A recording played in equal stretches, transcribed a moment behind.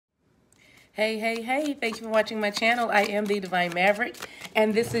Hey, hey, hey, thank you for watching my channel. I am the Divine Maverick,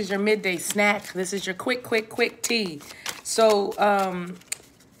 and this is your midday snack. This is your quick tea. So,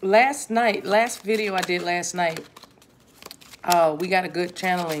 last video I did last night, we got a good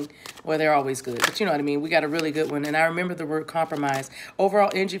channeling. Well, they're always good, but you know what I mean. We got a really good one, and I remember the word compromise.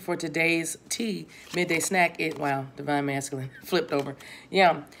 Overall energy for today's tea, midday snack, wow, Divine Masculine, flipped over.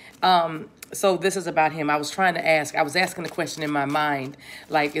 Yeah. So this is about him. I was asking the question in my mind,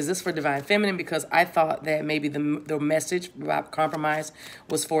 like, is this for Divine Feminine? Because I thought that maybe the message about compromise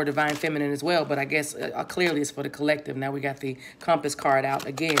was for Divine Feminine as well, but I guess clearly it's for the collective. Now we got the compass card out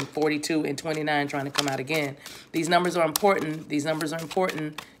again, 42 and 29 trying to come out again. These numbers are important. These numbers are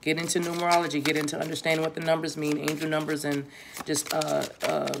important. Get into numerology. Get into understanding what the numbers mean, angel numbers, and just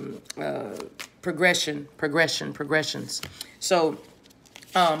progressions. So,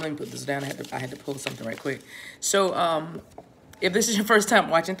 let me put this down. I had to pull something right quick. So, if this is your first time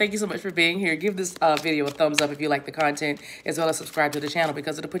watching, thank you so much for being here. Give this video a thumbs up if you like the content, as well as subscribe to the channel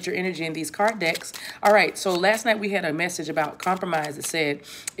because it'll put your energy in these card decks. All right, so last night we had a message about compromise that said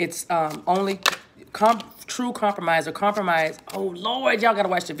it's only true compromise or compromise. Oh, Lord, y'all got to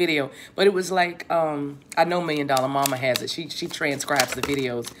watch the video. But it was like, I know $1 Million Mama has it. She transcribes the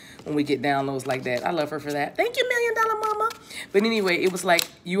videos when we get downloads like that. I love her for that. Thank you, $1 Million Mama. But anyway, it was like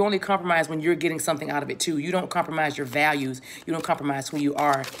you only compromise when you're getting something out of it too. You don't compromise your values. You don't compromise who you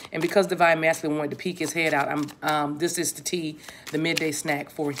are. And because Divine Masculine wanted to peek his head out, this is the tea, the midday snack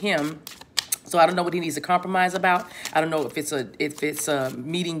for him. So I don't know what he needs to compromise about. I don't know if it's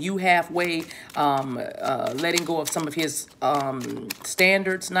meeting you halfway, letting go of some of his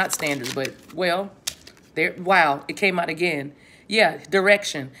standards, not standards, but well, there. Wow, it came out again. Yeah,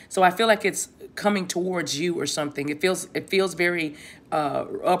 direction. So I feel like it's coming towards you or something. It feels very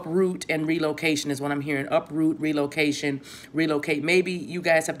uproot and relocation is what I'm hearing. Uproot, relocation, relocate. Maybe you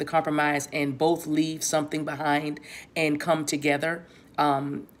guys have to compromise and both leave something behind and come together.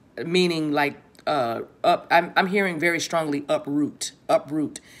 Meaning like I'm hearing very strongly uproot.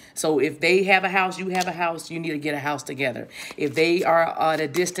 So if they have a house, you have a house, you need to get a house together. If they are at a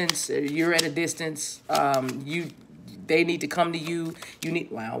distance, you're at a distance, they need to come to you.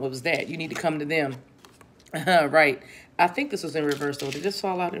 Wow, what was that? You need to come to them. Right. I think this was in reverse, though. Did it just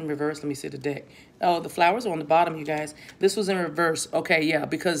fall out in reverse? Let me see the deck. Oh, the flowers are on the bottom, you guys. This was in reverse. Okay, yeah,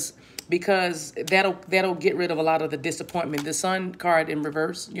 because that'll get rid of a lot of the disappointment. The Sun card in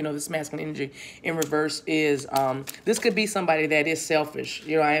reverse, you know, this masculine energy in reverse is, this could be somebody that is selfish.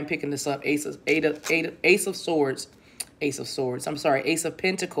 You know, I am picking this up. Ace of Swords. I'm sorry, Ace of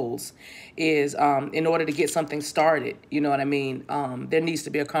Pentacles is in order to get something started, you know what I mean? There needs to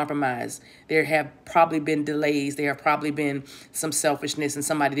be a compromise. There have probably been delays. There have probably been some selfishness and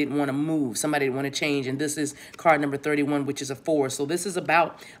somebody didn't want to move. Somebody didn't want to change. And this is card number 31, which is a 4. So this is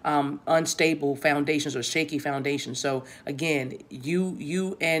about unstable foundations or shaky foundations. So again,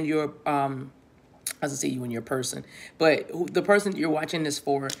 you and your... I was gonna say you and your person, but the person you're watching this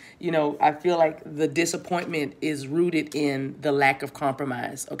for, you know, I feel like the disappointment is rooted in the lack of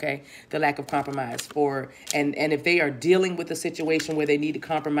compromise, okay? The lack of compromise and if they are dealing with a situation where they need to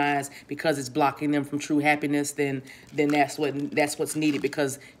compromise because it's blocking them from true happiness, then that's what's needed,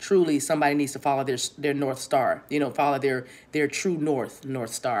 because truly somebody needs to follow their North Star, you know, follow their true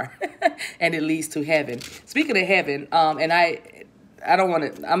North Star, and it leads to heaven. Speaking of heaven, and I don't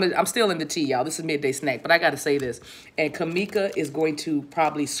want to, I'm still in the tea, y'all. This is midday snack, but I got to say this. And Kamika is going to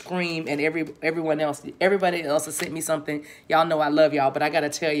probably scream, and everybody else has sent me something. Y'all know I love y'all, but I got to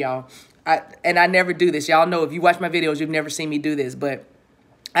tell y'all, I never do this. Y'all know if you watch my videos, you've never seen me do this, but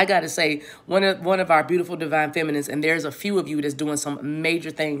I got to say, one of our beautiful Divine Feminines, and there's a few of you that's doing some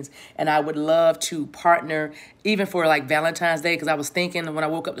major things, and I would love to partner, even for like Valentine's Day, because I was thinking when I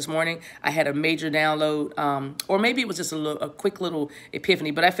woke up this morning, I had a major download, or maybe it was just a quick little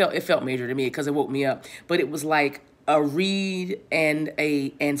epiphany, but it felt major to me because it woke me up. But it was like a read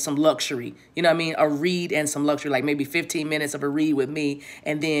and some luxury, you know what I mean? A read and some luxury, like maybe 15 minutes of a read with me,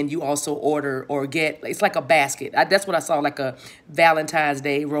 and then you also order or get, it's like a basket. That's what I saw, like a Valentine's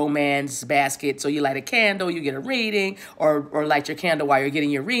Day romance basket. So you light a candle, you get a reading, or light your candle while you're getting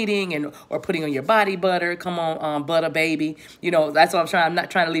your reading, or putting on your body butter. Come on, butter baby. You know, that's what I'm trying. I'm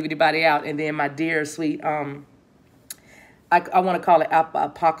not trying to leave anybody out. And then my dear sweet, I want to call it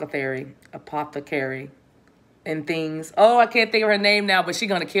apothecary. And things. Oh, I can't think of her name now, but she's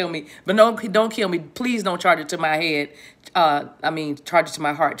gonna kill me. But no, don't kill me. Please don't charge it to my head. Charge it to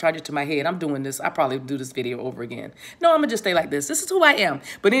my heart. Charge it to my head. I'm doing this. I probably do this video over again. No, I'm gonna just stay like this. This is who I am.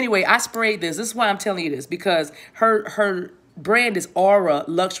 But anyway, I sprayed this. This is why I'm telling you this, because her brand is Aura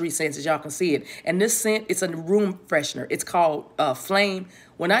Luxury Scents, as y'all can see it. And this scent, it's a room freshener. It's called Flame.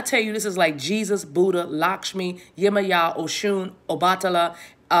 When I tell you this is like Jesus, Buddha, Lakshmi, Yemaya, Oshun, Obatala,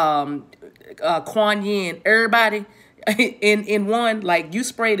 Kuan Yin, everybody in one, like you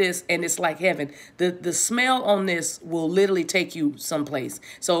spray this and it's like heaven. The smell on this will literally take you someplace.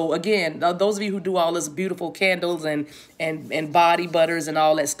 So again, those of you who do all this beautiful candles and body butters and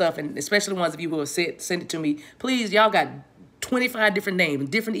all that stuff, and especially ones of you who have sent it to me, please, y'all got 25 different names,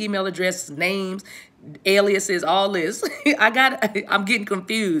 different email addresses, names, aliases, all this. I'm getting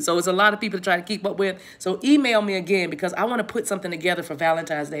confused. So it's a lot of people to try to keep up with. So email me again, because I want to put something together for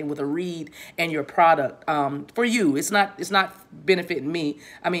Valentine's Day with a read and your product for you. It's not benefiting me.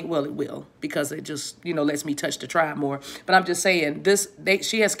 I mean, well, it will, because it just, lets me touch the tribe more. But I'm just saying,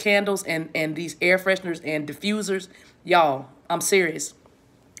 she has candles and these air fresheners and diffusers. Y'all, I'm serious.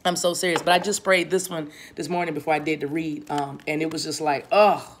 I'm so serious. But I just sprayed this one this morning before I did the read. And it was just like,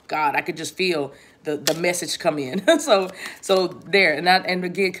 oh, God, I could just feel the message come in. so there. And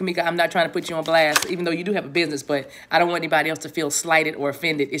again, Kamika, I'm not trying to put you on blast, even though you do have a business, but I don't want anybody else to feel slighted or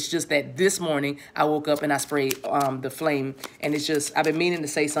offended. It's just that this morning I woke up and I sprayed the Flame. And it's just, I've been meaning to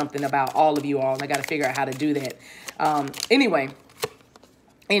say something about all of you all. And I got to figure out how to do that. Anyway.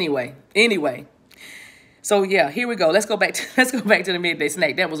 So yeah, here we go. Let's go back to the midday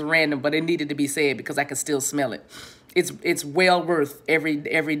snack. That was random, but it needed to be said because I can still smell it. It's well worth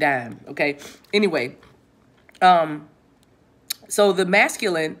every dime. Okay. Anyway, so the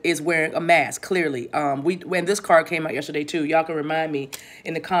masculine is wearing a mask, clearly. When this card came out yesterday too, y'all can remind me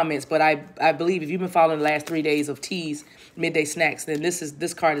in the comments, but I believe if you've been following the last 3 days of T's midday snacks, then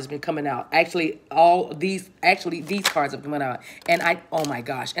this card has been coming out. Actually, these cards have come out. And oh my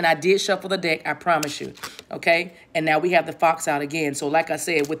gosh. And I did shuffle the deck, I promise you. Okay? And now we have the fox out again. So like I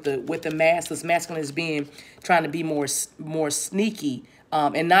said, with the mask, this masculine is trying to be more sneaky.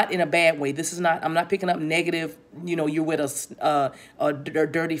 And not in a bad way. I'm not picking up negative, you're with a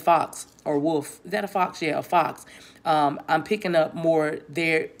dirty fox or wolf. Is that a fox? Yeah, a fox. I'm picking up more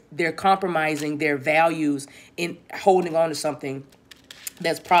they're compromising their values in holding on to something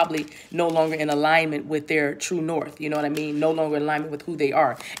that's probably no longer in alignment with their true north. You know what I mean? No longer in alignment with who they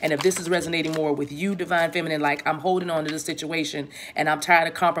are. And if this is resonating more with you, Divine Feminine, like I'm holding on to this situation and I'm tired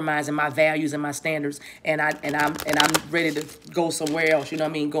of compromising my values and my standards, and I'm ready to go somewhere else, you know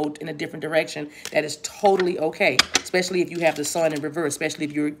what I mean? Go in a different direction. That is totally okay. Especially if you have the sun in reverse, especially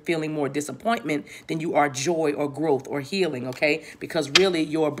if you're feeling more disappointment than you are joy or growth or healing, okay? Because really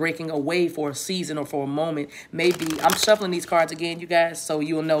you're breaking away for a season or for a moment. Maybe I'm shuffling these cards again, you guys. So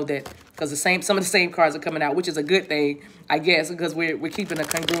you'll know that because some of the same cards are coming out, which is a good thing, I guess, because we're keeping a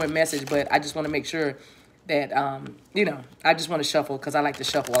congruent message. But I just want to make sure that, I just want to shuffle because I like to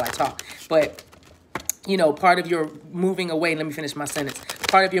shuffle while I talk. But, part of your moving away, let me finish my sentence.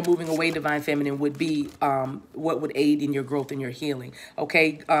 Part of your moving away, Divine Feminine, would be what would aid in your growth and your healing.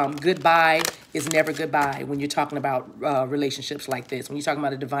 Okay, goodbye is never goodbye when you're talking about relationships like this. When you're talking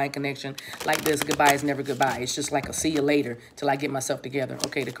about a divine connection like this, goodbye is never goodbye. It's just like a see you later till I get myself together.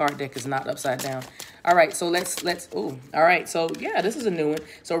 Okay, the card deck is not upside down. All right, so all right, so yeah, this is a new one.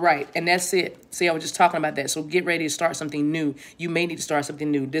 So right, and that's it. See, I was just talking about that. So get ready to start something new. You may need to start something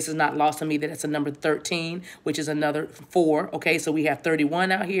new. This is not lost on me that it's a number 13, which is another 4. Okay, so we have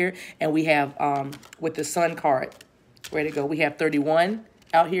 31 out here, and we have with the sun card, where'd it go? We have 31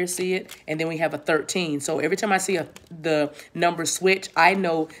 out here, see it? And then we have a 13. So every time I see the number switch, I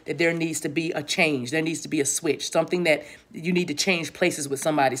know that there needs to be a change. There needs to be a switch, something that you need to change places with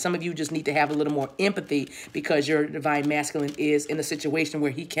somebody. Some of you just need to have a little more empathy because your divine masculine is in a situation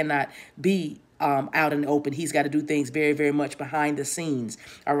where he cannot be out in the open. He's got to do things very, very much behind the scenes.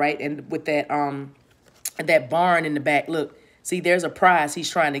 All right. And with that barn in the back, look, see, there's a prize he's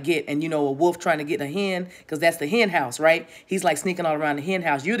trying to get. And, a wolf trying to get a hen, because that's the hen house, right? He's like sneaking all around the hen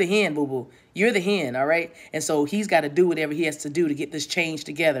house. You're the hen, boo-boo. You're the hen, all right? And so he's got to do whatever he has to do to get this change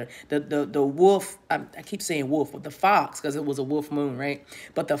together. The wolf, I keep saying wolf, but the fox, because it was a wolf moon, right?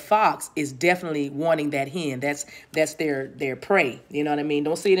 But the fox is definitely wanting that hen. That's their prey. You know what I mean?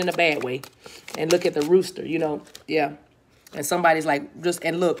 Don't see it in a bad way. And look at the rooster, yeah. And somebody's like,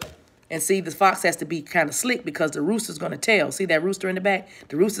 and look. And see, the fox has to be kind of slick because the rooster's going to tell. See that rooster in the back?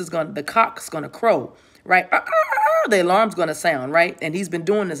 The cock's going to crow, right? The alarm's going to sound, right? And he's been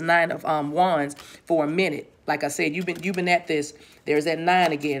doing this 9 of wands for a minute. Like I said, you've been at this. There's that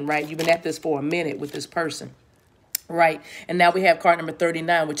 9 again, right? You've been at this for a minute with this person. Right. And now we have card number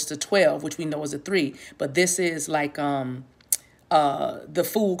 39, which is a 12, which we know is a 3. But this is like the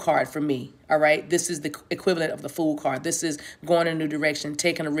fool card for me. All right. This is the equivalent of the fool card. This is going in a new direction,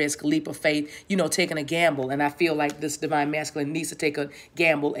 taking a risk, leap of faith, you know, taking a gamble. And I feel like this divine masculine needs to take a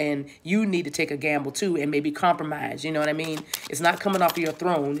gamble, and you need to take a gamble too, and maybe compromise. You know what I mean? It's not coming off of your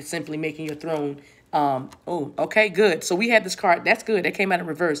throne. It's simply making your throne. Oh, okay, good. So we had this card. That's good. That came out in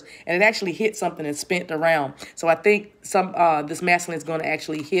reverse, and it actually hit something and spent around. So I think this masculine is going to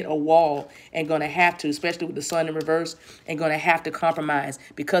actually hit a wall and going to have to, especially with the sun in reverse, and going to have to compromise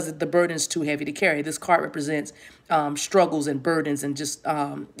because the burden's too heavy to carry. This card represents struggles and burdens and just,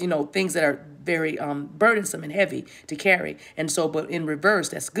 you know, things that are very burdensome and heavy to carry. And so, but in reverse,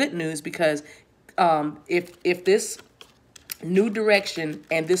 that's good news because if this new direction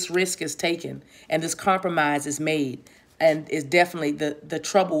and this risk is taken and this compromise is made, and it's definitely the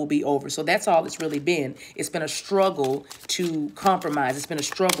trouble will be over. So that's all it's really been. It's been a struggle to compromise. It's been a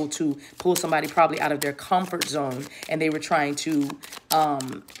struggle to pull somebody probably out of their comfort zone, and they were trying to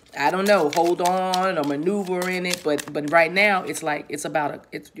I don't know, hold on or maneuver in it, but right now it's like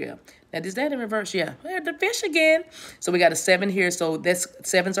yeah. Now, is that in reverse? Yeah. The fish again. So we got a 7 here. So that's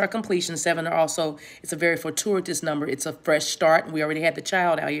 7s are completion. 7 are also, it's a very fortuitous number. It's a fresh start. We already had the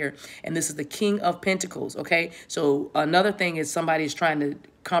child out here. And this is the King of Pentacles, okay? So another thing is somebody is trying to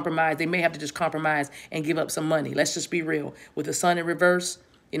compromise. They may have to just compromise and give up some money. Let's just be real. With the sun in reverse,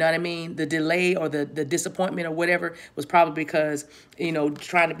 you know what I mean? The delay or the disappointment or whatever was probably because, you know,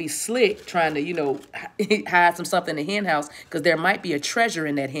 trying to be slick, trying to, you know, hide some stuff in the hen house, because there might be a treasure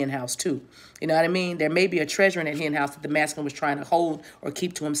in that hen house too. You know what I mean? There may be a treasure in that hen house that the masculine was trying to hold or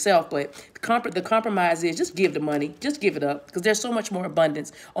keep to himself. But the compromise is just give the money. Just give it up, because there's so much more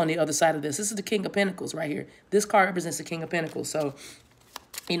abundance on the other side of this. This is the King of Pentacles right here. This card represents the King of Pentacles. So,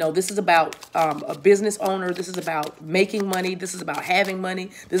 you know, this is about a business owner. This is about making money. This is about having money.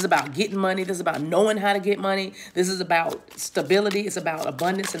 This is about getting money. This is about knowing how to get money. This is about stability. It's about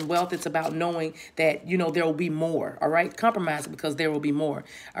abundance and wealth. It's about knowing that, you know, there will be more. All right. Compromise because there will be more.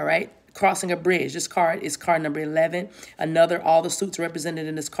 All right. Crossing a bridge. This card is card number 11. All the suits represented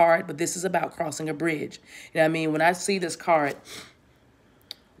in this card, but this is about crossing a bridge. You know what I mean? When I see this card,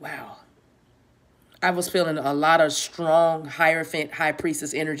 wow. I was feeling a lot of strong Hierophant, High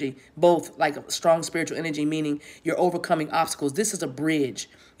Priestess energy, both like strong spiritual energy, meaning you're overcoming obstacles. This is a bridge.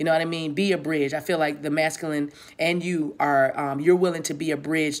 You know what I mean? Be a bridge. I feel like the masculine and you are, you're willing to be a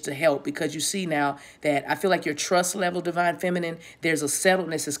bridge to help, because you see now that I feel like your trust level, Divine Feminine, there's a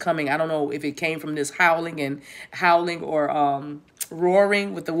settledness is coming. I don't know if it came from this howling or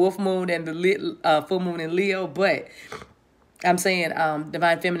roaring with the wolf moon and the full moon in Leo, but I'm saying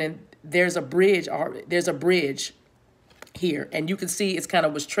Divine Feminine, there's a bridge here, and you can see it's kind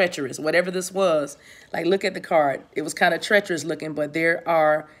of was treacherous. Whatever this was, like, look at the card. It was kind of treacherous looking, but there's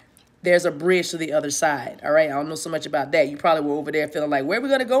a bridge to the other side. All right, I don't know so much about that. You probably were over there feeling like, where are we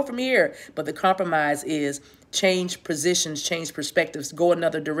going to go from here? But the compromise is change positions, change perspectives, go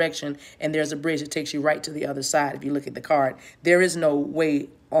another direction, and there's a bridge that takes you right to the other side. If you look at the card, there is no way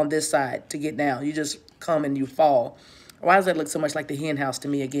on this side to get down. You just come and you fall. Why does that look so much like the hen house to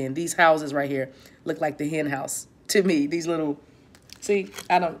me again? These houses right here look like the hen house to me. These little, see,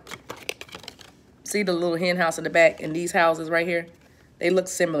 I don't see the little hen house in the back, and these houses right here, they look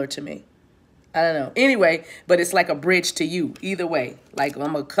similar to me. I don't know. Anyway, but it's like a bridge to you either way. Like,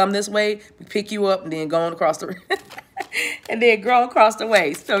 I'm going to come this way, pick you up, and then go on across the and then grow across the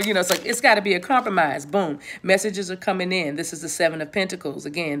way. So, you know, so it's got to be a compromise. Boom. Messages are coming in. This is the 7 of Pentacles.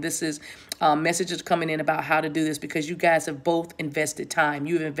 Again, this is messages coming in about how to do this, because you guys have both invested time.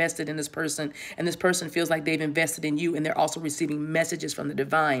 You've invested in this person, and this person feels like they've invested in you, and they're also receiving messages from the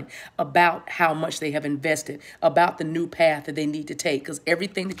divine about how much they have invested, about the new path that they need to take, because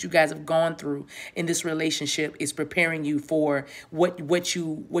everything that you guys have gone through in this relationship is preparing you for what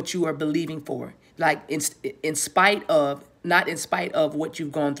you are believing for. Like, in spite of, not in spite of what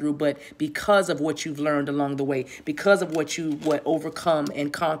you've gone through, but because of what you've learned along the way, because of what you overcome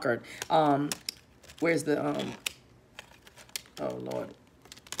and conquered. Where's the, oh Lord,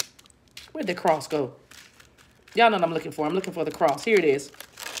 where'd the cross go? Y'all know what I'm looking for. I'm looking for the cross. Here it is.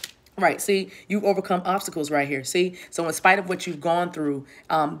 Right. See, you've overcome obstacles right here. See, so in spite of what you've gone through,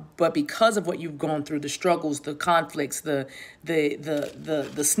 but because of what you've gone through, the struggles, the conflicts, the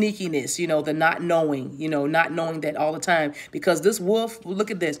sneakiness, you know, the not knowing, you know, not knowing that all the time, because this wolf,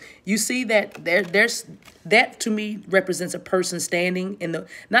 look at this. You see that there's that to me represents a person standing in the,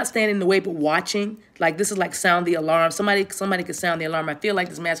 not standing in the way, but watching. Like, this is like sound the alarm. Somebody could sound the alarm. I feel like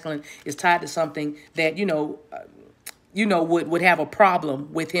this masculine is tied to something that, you know, you know, would have a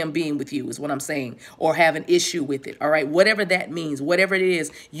problem with him being with you is what I'm saying, or have an issue with it. All right. Whatever that means, whatever it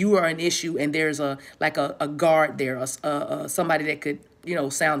is, you are an issue, and there's a guard there, somebody that could, you know,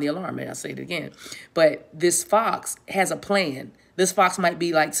 sound the alarm. And I'll say it again. But this fox has a plan. This fox might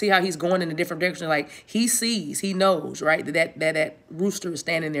be like, see how he's going in a different direction. Like he sees, he knows, right? That rooster is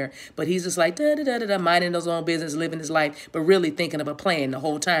standing there, but he's just like, minding his own business, living his life, but really thinking of a plan the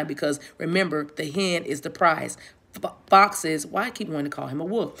whole time. Because remember, the hen is the prize. Foxes, why I keep wanting to call him a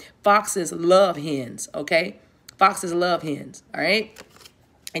wolf? Foxes love hens, okay? Foxes love hens, all right?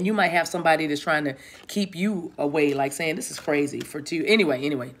 And you might have somebody that's trying to keep you away, like saying, this is crazy for two.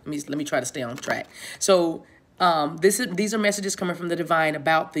 Anyway, let me try to stay on track. So these are messages coming from the divine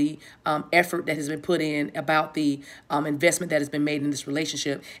about the effort that has been put in, about the investment that has been made in this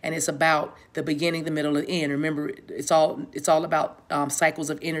relationship, and it's about the beginning, the middle, and the end. Remember, it's all about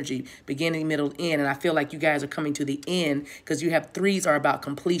cycles of energy, beginning, middle, end. And I feel like you guys are coming to the end because you have threes are about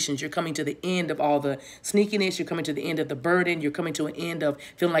completions. You're coming to the end of all the sneakiness. You're coming to the end of the burden. You're coming to an end of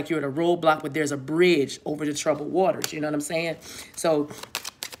feeling like you're at a roadblock, but there's a bridge over the troubled waters. You know what I'm saying? So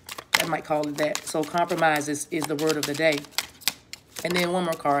I might call it that. So compromise is the word of the day. And then one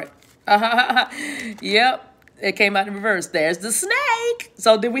more card. Yep. It came out in reverse. There's the snake.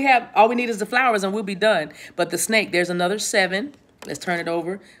 So then we have, all we need is the flowers and we'll be done. But the snake, there's another 7. Let's turn it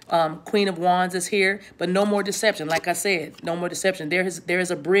over. Queen of Wands is here, but no more deception. Like I said, no more deception. There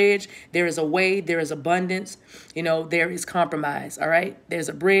is a bridge. There is a way. There is abundance. You know, there is compromise. All right. There's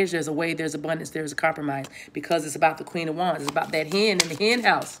a bridge. There's a way. There's abundance. There's a compromise because it's about the Queen of Wands. It's about that hen in the hen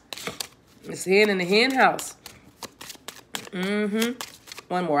house. It's hen in the hen house.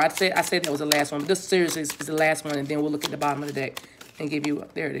 One more. I said that was the last one, but this series is the last one, and then we'll look at the bottom of the deck and give you,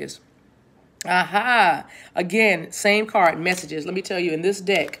 there it is. Aha. Again, same card, messages. Let me tell you, in this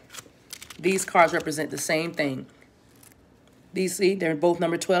deck, these cards represent the same thing. These, see, they're both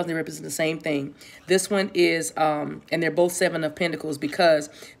number 12. They represent the same thing. This one is, and they're both 7 of Pentacles because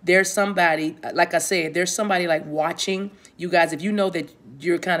there's somebody, like I said, there's somebody like watching you guys. If you know that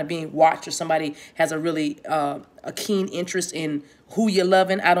you're kind of being watched or somebody has a really, a keen interest in who you're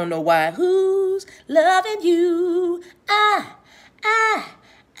loving. I don't know why. Who's loving you?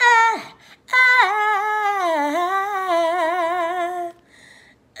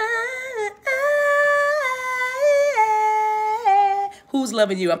 Who's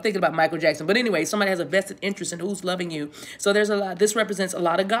loving you? I'm thinking about Michael Jackson. But anyway, somebody has a vested interest in who's loving you. So there's a lot. This represents a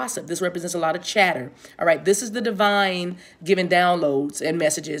lot of gossip. This represents a lot of chatter. All right. This is the divine giving downloads and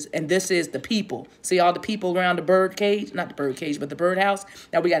messages. And this is the people. See all the people around the bird cage? Not the bird cage, but the bird house.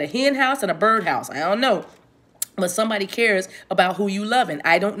 Now we got a hen house and a bird house. I don't know. But somebody cares about who you loving.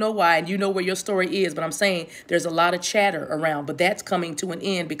 I don't know why, and you know where your story is, but I'm saying there's a lot of chatter around, but that's coming to an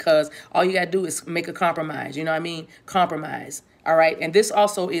end because all you got to do is make a compromise. You know what I mean? Compromise. All right. And this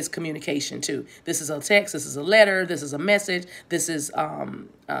also is communication too. This is a text. This is a letter. This is a message. This is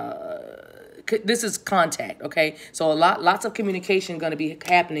contact. Okay. So lots of communication going to be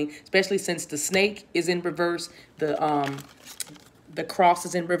happening, especially since the snake is in reverse. The cross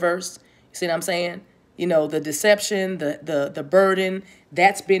is in reverse. You see what I'm saying? You know, the deception, the burden,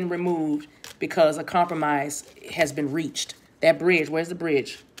 that's been removed because a compromise has been reached. That bridge, where's the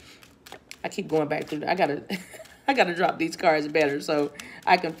bridge? I keep going back through. I gotta drop these cards better so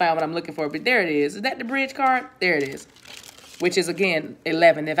I can find what I'm looking for. But there it is. Is that the bridge card? There it is. Which is, again,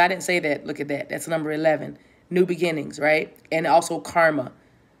 11. If I didn't say that, look at that. That's number 11. New beginnings, right? And also karma.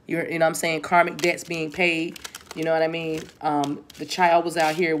 You know what I'm saying? Karmic debts being paid. You know what I mean? The child was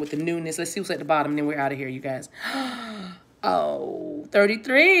out here with the newness. Let's see what's at the bottom, and then we're out of here, you guys. Oh,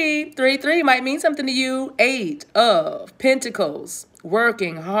 33. 33 might mean something to you. 8 of Pentacles.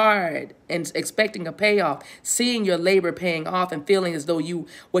 Working hard and expecting a payoff. Seeing your labor paying off and feeling as though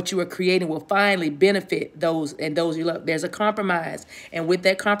what you are creating will finally benefit those you love. There's a compromise. And with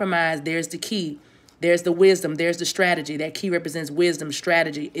that compromise, there's the key. There's the wisdom. There's the strategy. That key represents wisdom,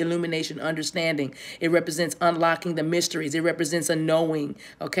 strategy, illumination, understanding. It represents unlocking the mysteries. It represents a knowing,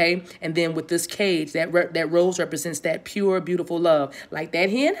 okay? And then with this cage, that rose represents that pure, beautiful love. Like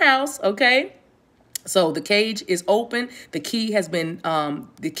that hen house, okay? So the cage is open. The key has been shown.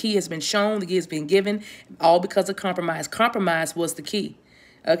 The key has been given, all because of compromise. Compromise was the key,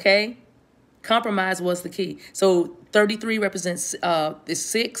 okay? Compromise was the key. So 33 represents the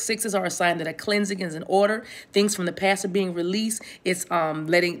 6. 6s are a sign that a cleansing is in order. Things from the past are being released. It's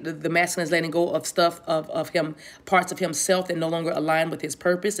letting the masculine is letting go of stuff of him, parts of himself that no longer align with his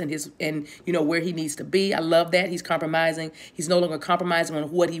purpose and you know where he needs to be. I love that. He's compromising. He's no longer compromising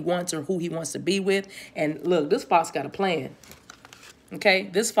on what he wants or who he wants to be with. And look, this fox got a plan. Okay?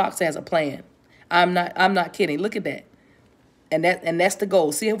 This fox has a plan. I'm not kidding. Look at that. And that's the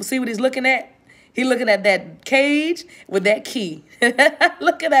goal. See what he's looking at? He's looking at that cage with that key.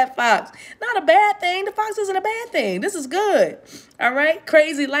 Look at that fox. Not a bad thing. The fox isn't a bad thing. This is good. All right?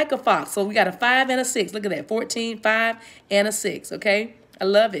 Crazy like a fox. So we got a 5 and a 6. Look at that. 14, 5, and a 6. Okay? I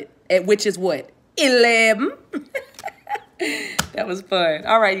love it. Which is what? 11. That was fun.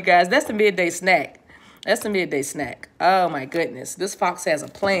 All right, you guys. That's the midday snack. That's the midday snack. Oh, my goodness. This fox has a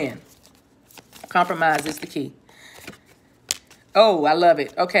plan. Compromise is the key. Oh, I love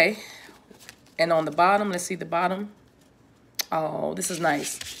it. Okay. And on the bottom, let's see the bottom. Oh, this is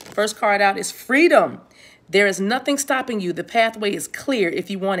nice. First card out is freedom. There is nothing stopping you. The pathway is clear if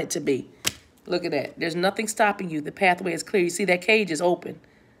you want it to be. Look at that. There's nothing stopping you. The pathway is clear. You see that cage is open.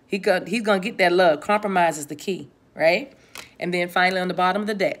 He's going to get that love. Compromise is the key, right? And then finally on the bottom of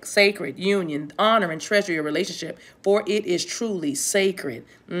the deck, sacred, union, honor, and treasure your relationship, for it is truly sacred.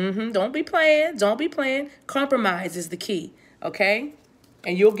 Don't be playing. Don't be playing. Compromise is the key, okay?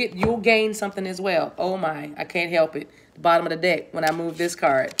 And you'll gain something as well. Oh, my. I can't help it. The bottom of the deck when I move this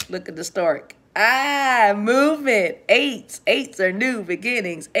card. Look at the stork. Movement. Eights. Eights are new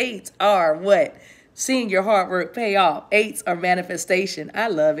beginnings. Eights are what? Seeing your hard work pay off. Eights are manifestation. I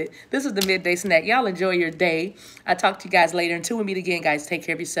love it. This is the midday snack. Y'all enjoy your day. I'll talk to you guys later. Until we meet again, guys, take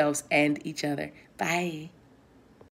care of yourselves and each other. Bye.